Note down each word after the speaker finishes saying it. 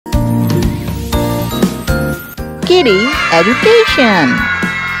Kiddy Education.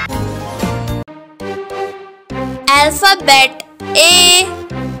 Alphabet A.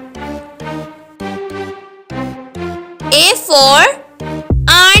 A for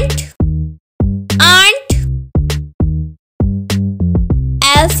aunt. Aunt.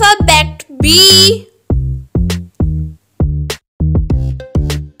 Alphabet B.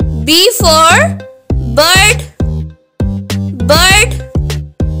 B for bird. Bird.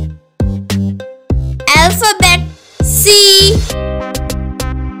 Alphabet C.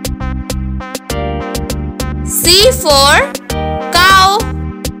 C for cow.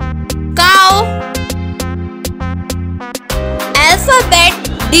 Cow. Alphabet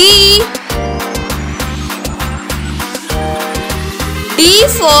D. D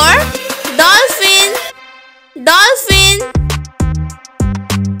for dolphin. Dolphin.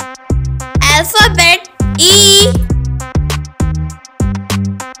 Alphabet E.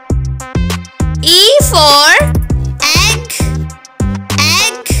 E for egg.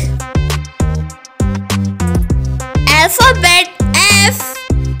 Egg. Alphabet F.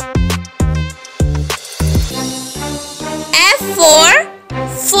 F for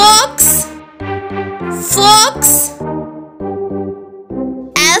fox. Fox.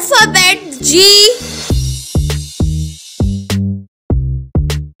 Alphabet G.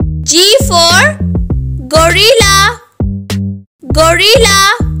 G for gorilla. Gorilla.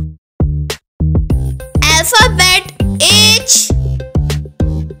 Alphabet H.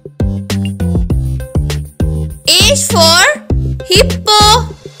 H for hippo.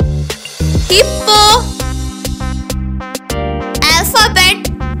 Hippo. Alphabet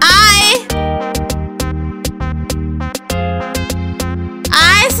I.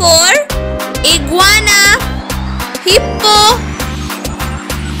 I for iguana. Hippo.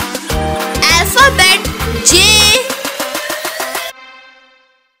 Alphabet J.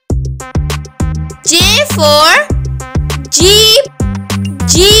 J for jeep.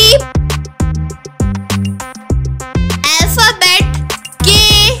 Jeep. Alphabet K.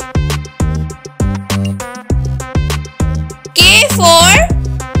 K for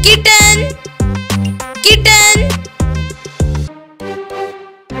kitten. Kitten.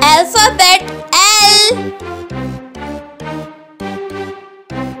 Alphabet L.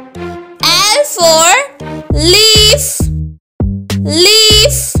 L for leaf.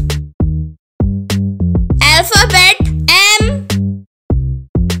 Leaf. Alphabet M.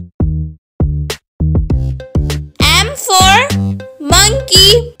 M for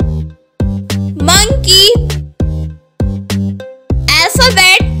monkey. Monkey.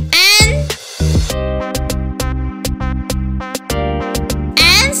 Alphabet N.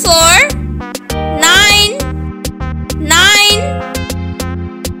 N for nine. Nine.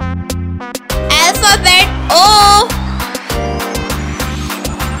 Alphabet O.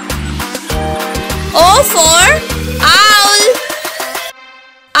 O for owl.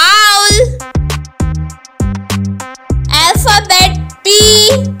 Owl. Alphabet P.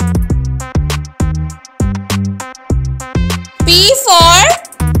 P for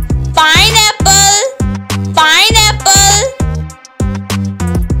pineapple. Pineapple.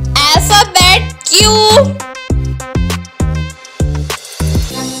 Alphabet Q.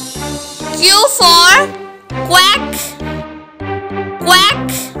 Q for quack. Quack.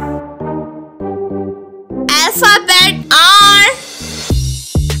 Alphabet R.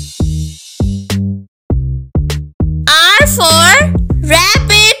 R for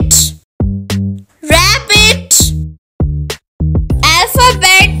rabbit. Rabbit.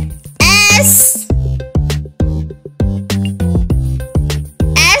 Alphabet S.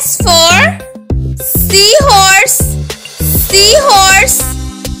 S for seahorse. Seahorse.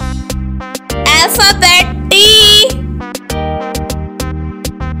 Alphabet T.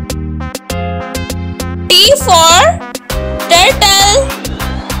 T for turtle.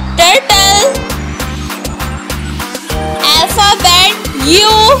 Turtle. Alphabet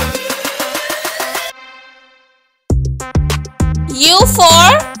U. U for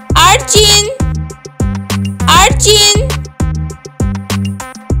urchin. Urchin.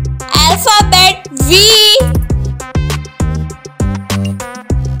 Alphabet V.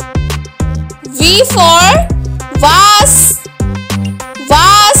 V for vase.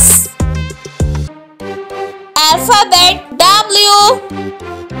 Vase. Alphabet W.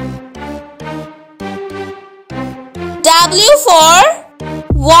 W for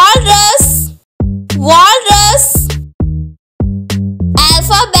walrus. Walrus.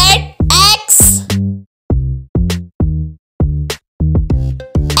 Alphabet X.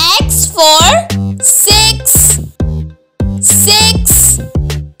 X for six. Six.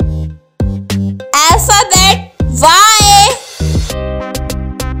 Alphabet Y.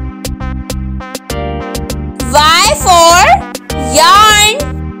 Y for yarn,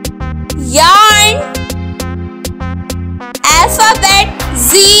 yarn. Alphabet Z.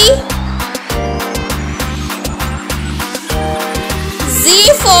 Z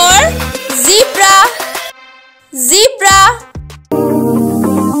for zebra, zebra.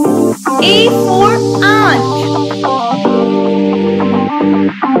 A for ant.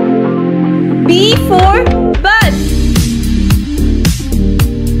 B for bus.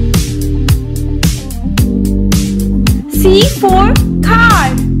 C for car.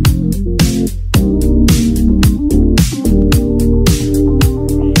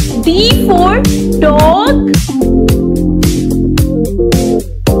 D for dog.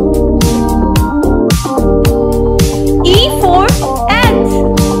 E for egg.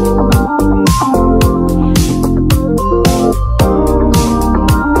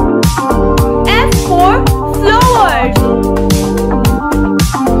 F for flowers.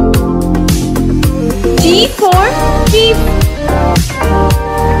 G for jeep.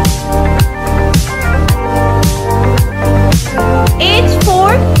 H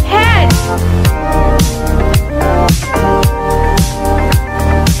for head.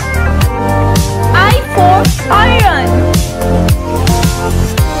 I for iron.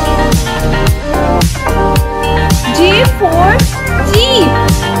 J for jeep.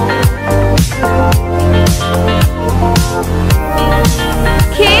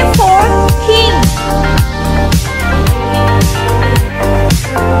 K for king.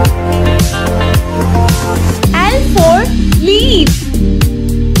 L for leaf.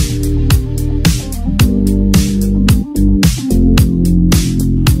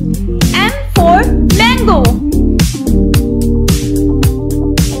 M for mango.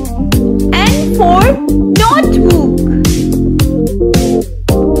 N for notebook.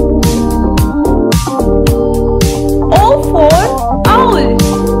 O for owl.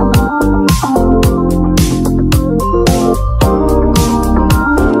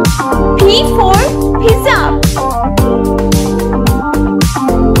 P for pizza.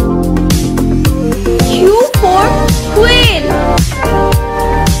 Q for quail.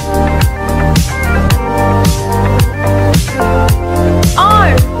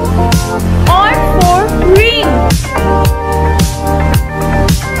 R for ring.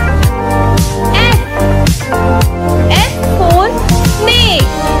 S for snake.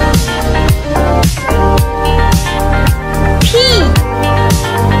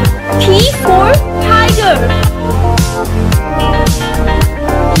 T for tiger.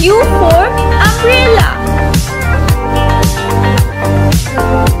 U for umbrella.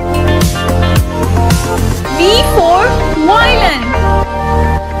 V for violin.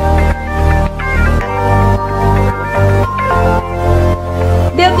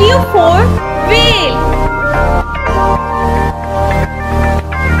 W for whale.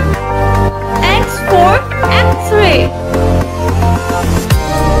 X for X-ray.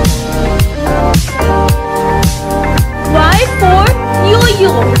 Y for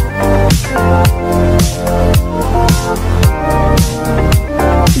yo-yo.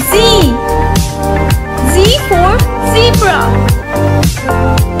 Z for zebra.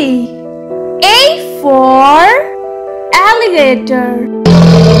 A for alligator.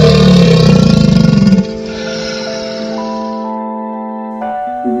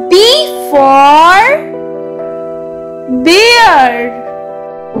 B for bear.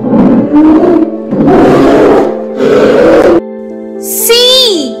 C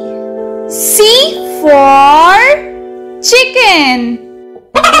for chicken.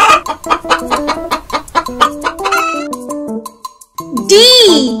 D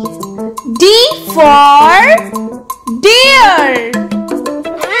for deer.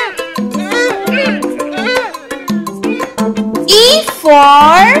 E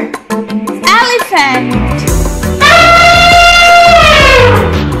for elephant.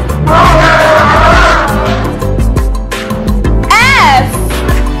 F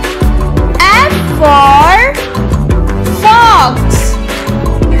for fox.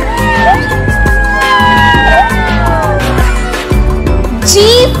 G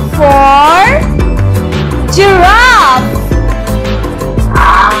for giraffe.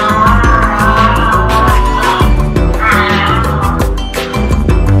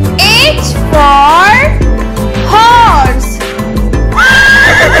 H for horse.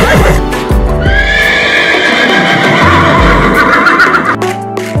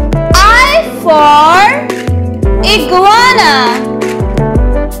 I for iguana.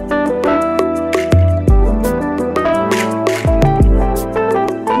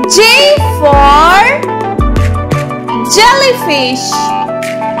 J for jellyfish.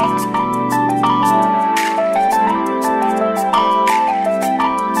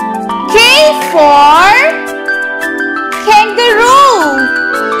 K for kangaroo.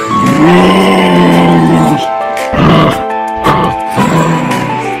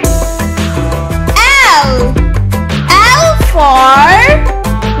 L for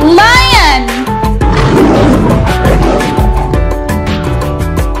lion.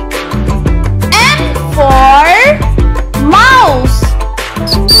 M for mouse.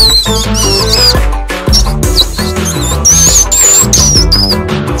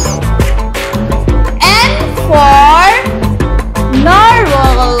 N for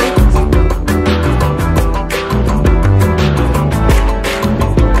narwhal.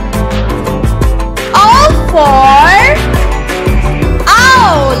 O for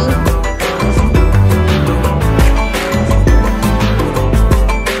owl.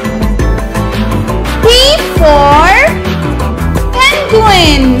 P for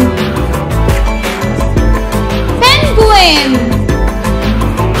penguin. Penguin.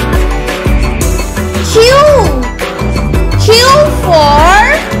 Q for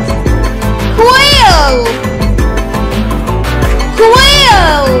quail.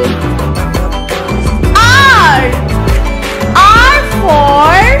 Quail. R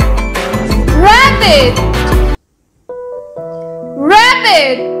for rabbit.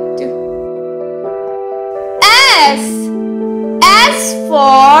 Rabbit. S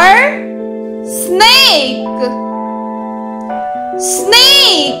for snake.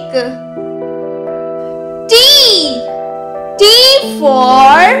 Snake. T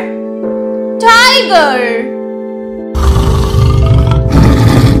for tiger.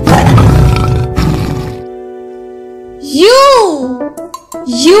 U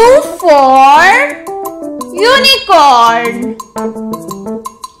for unicorn.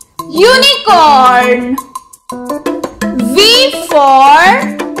 Unicorn. V for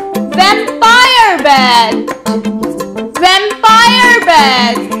vampire bat. Vampire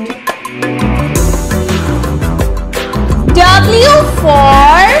bat. W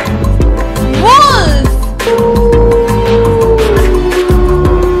for wolf.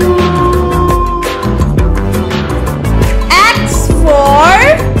 X for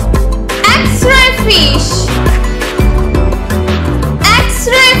X-ray fish.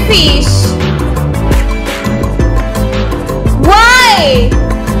 X-ray fish.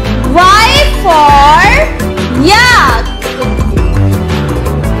 Y for yak.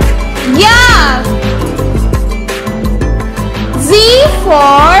 Yak. Z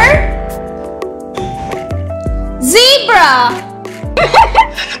for zebra.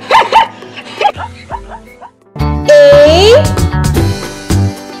 A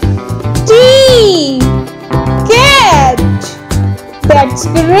T cat. That's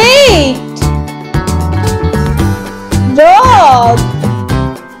great. Dog.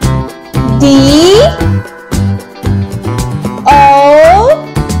 D O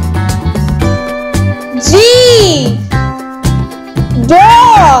G.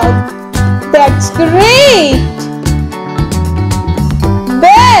 Dog. That's great.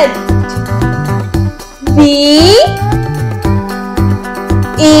 Bed. B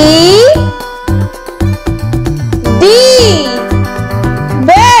E D.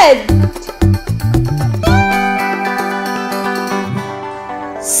 Bed.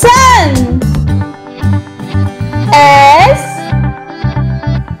 Sun. S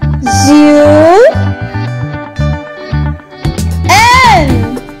U N.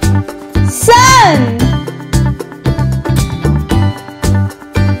 Sun.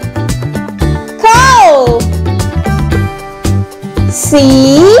 Cow. C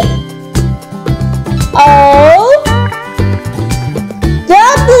O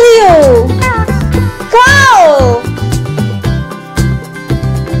W. Cow.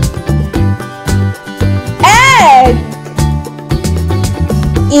 Egg.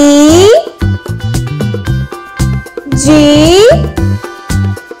 E G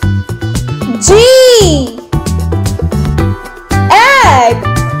G. Egg.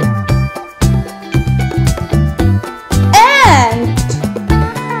 Ant.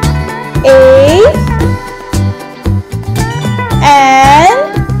 A N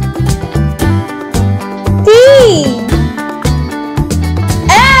T.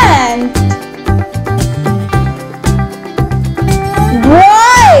 Ant.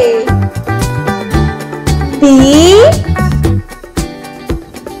 Y. B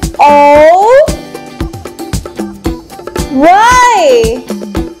O Y.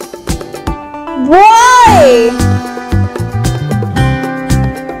 Y.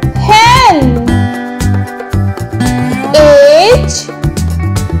 Hen. H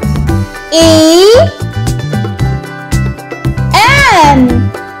E N.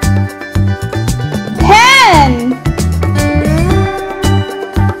 Hen.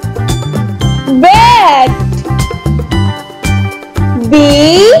 Bat. A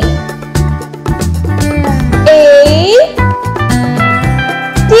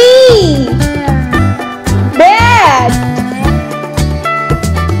T. Bat.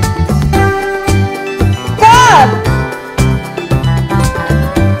 Cup.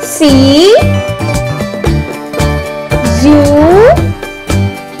 C U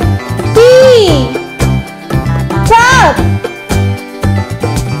P. Cup.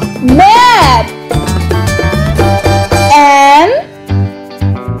 Map. M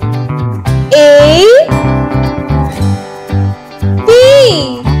A P.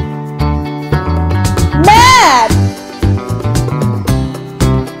 Map.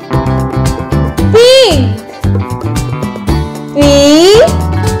 Pig. P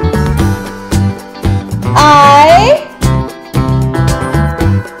I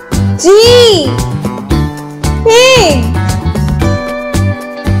G. Pig.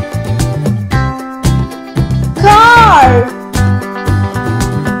 Car.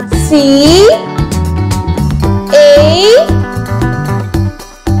 C A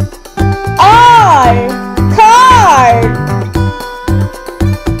R. Car.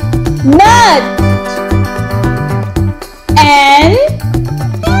 Nut. N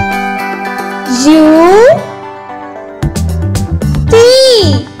U T.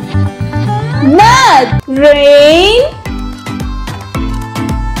 Nut. Rain.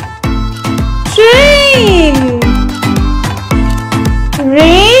 Train.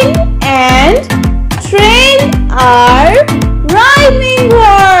 Rain and train are rhyming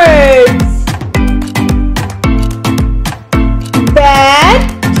words. Bat.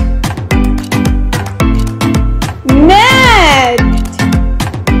 Net.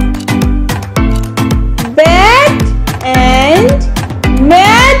 Bat and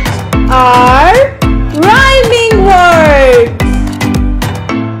net are rhyming words.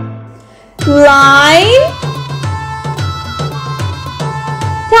 Line.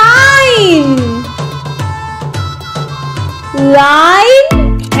 Time. Line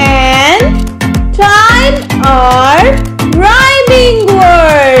and time are rhyming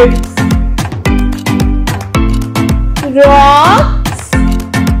words. Rocks.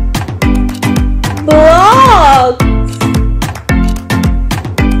 Blocks.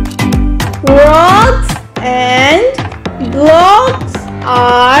 Rocks and blocks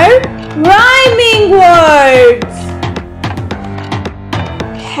are rhyming words.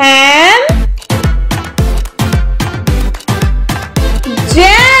 Ham.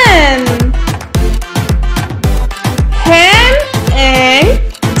 Jam. Ham and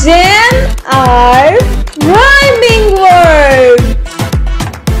jam are rhyming words.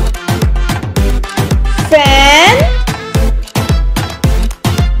 Fan.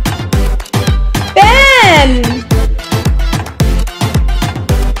 Pen.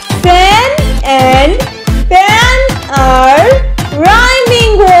 Fan and pen are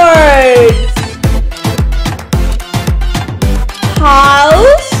rhyming words.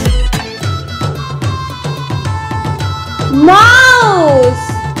 House. Mouse.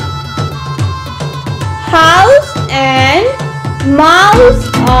 House and mouse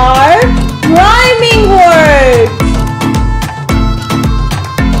are rhyming words.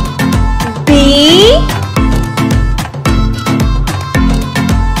 Bee.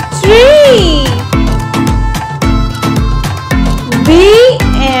 Tree. Bee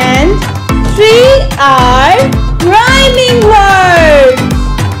and tree are rhyming words.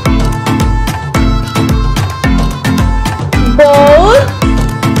 Boat.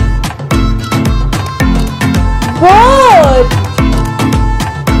 Goat.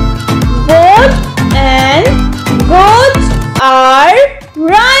 Goat and goat are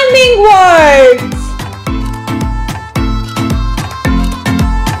rhyming words.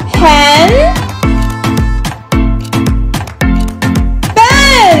 Hen.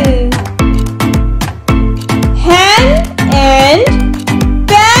 Pen. Hen and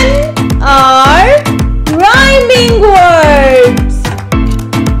pen are rhyming words.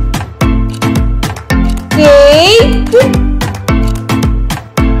 Cake.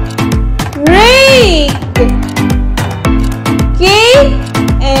 Rake. Cake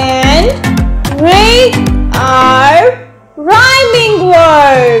and rake are rhyming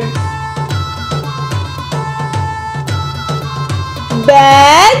words.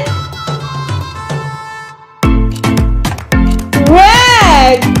 Bag.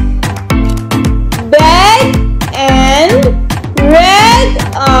 Rag. Bag and rag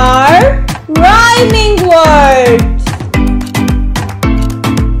are rhyming words.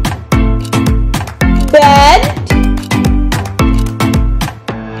 Bed.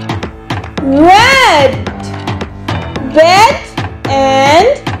 Red. Bed and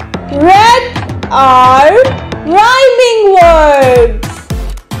red are